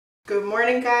Good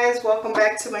morning guys, welcome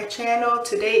back to my channel.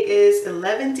 Today is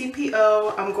 11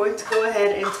 DPO. I'm going to go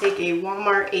ahead and take a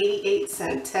Walmart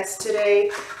 88-cent test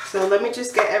today. So let me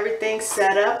just get everything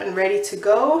set up and ready to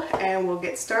go and we'll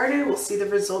get started. We'll see the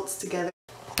results together.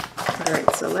 Alright,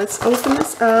 so let's open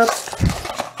this up.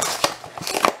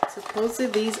 Supposedly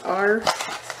these are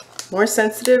more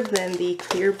sensitive than the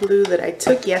clear blue that I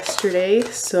took yesterday.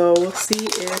 So we'll see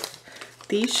if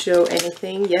these show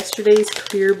anything. Yesterday's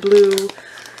clear blue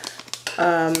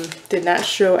did not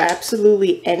show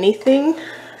absolutely anything.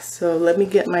 So let me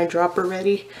get my dropper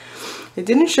ready. It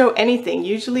didn't show anything.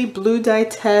 Usually blue dye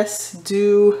tests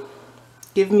do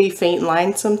give me faint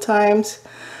lines sometimes,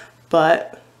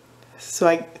 but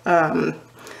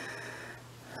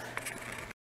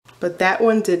but that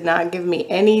one did not give me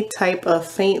any type of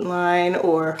faint line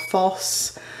or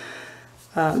false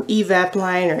evap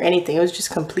line or anything. It was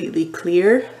just completely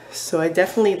clear. So I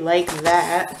definitely like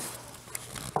that.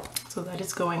 So that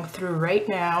is going through right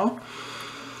now.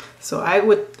 So I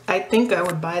think I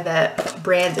would buy that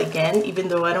brand again, even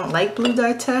though I don't like blue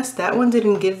dye test. That one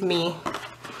didn't give me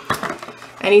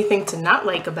anything to not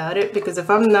like about it, because if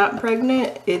I'm not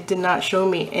pregnant, it did not show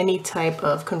me any type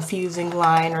of confusing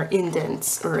line or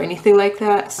indents or anything like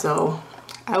that. So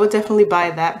I would definitely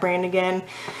buy that brand again.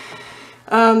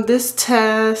 This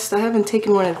test, I haven't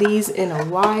taken one of these in a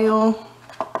while.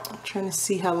 I'm trying to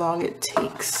see how long it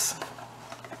takes.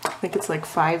 I think it's like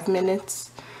 5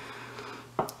 minutes.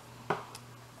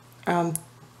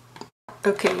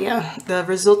 Okay, yeah, the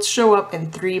results show up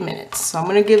in 3 minutes. So I'm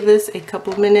gonna give this a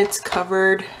couple minutes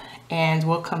covered and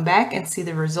we'll come back and see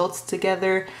the results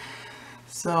together.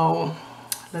 So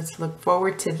let's look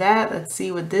forward to that. Let's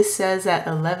see what this says at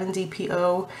 11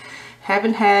 DPO.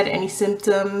 Haven't had any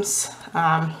symptoms.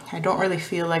 I don't really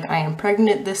feel like I am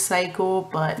pregnant this cycle,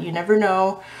 but you never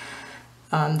know.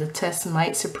 The test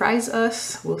might surprise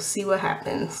us. We'll see what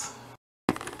happens.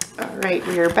 All right,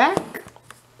 we are back.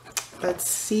 Let's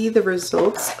see the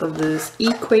results of this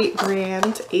Equate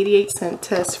brand 88-cent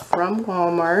test from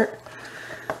Walmart.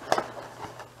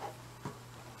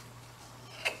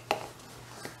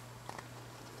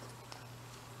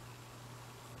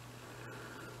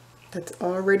 That's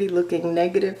already looking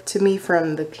negative to me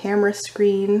from the camera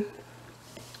screen,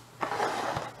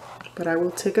 but I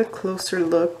will take a closer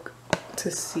look to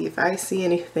see if I see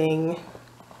anything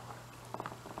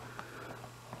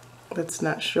that's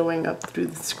not showing up through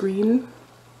the screen.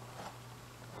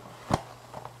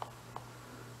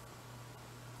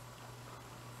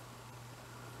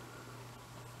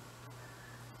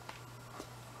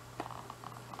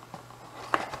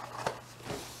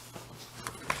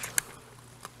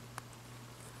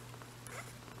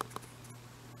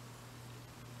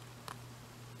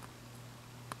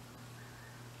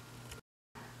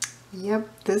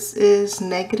 Yep, this is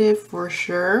negative for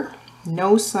sure.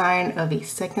 No sign of a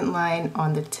second line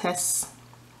on the test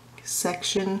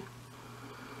section.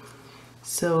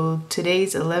 So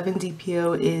today's 11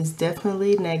 DPO is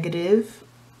definitely negative.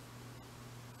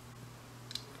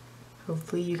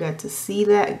 Hopefully you got to see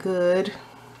that good.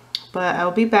 But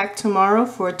I'll be back tomorrow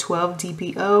for 12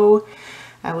 DPO.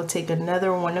 I will take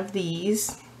another one of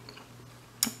these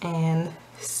and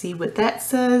see what that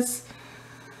says.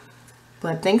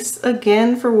 But thanks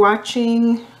again for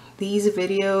watching these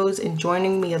videos and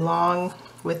joining me along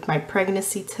with my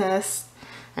pregnancy test.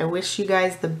 I wish you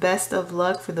guys the best of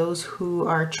luck for those who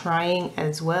are trying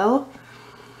as well.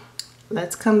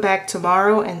 Let's come back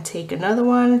tomorrow and take another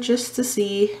one just to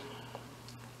see.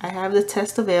 I have the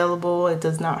test available. It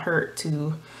does not hurt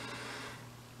to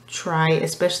try,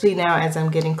 especially now as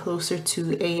I'm getting closer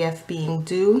to AF being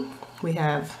due. We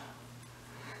have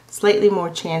slightly more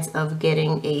chance of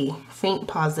getting a faint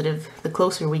positive the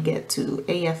closer we get to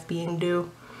AF being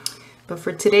due. But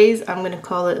for today's, I'm going to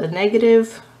call it a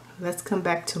negative. Let's come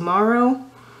back tomorrow.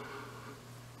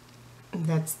 And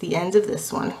that's the end of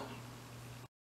this one.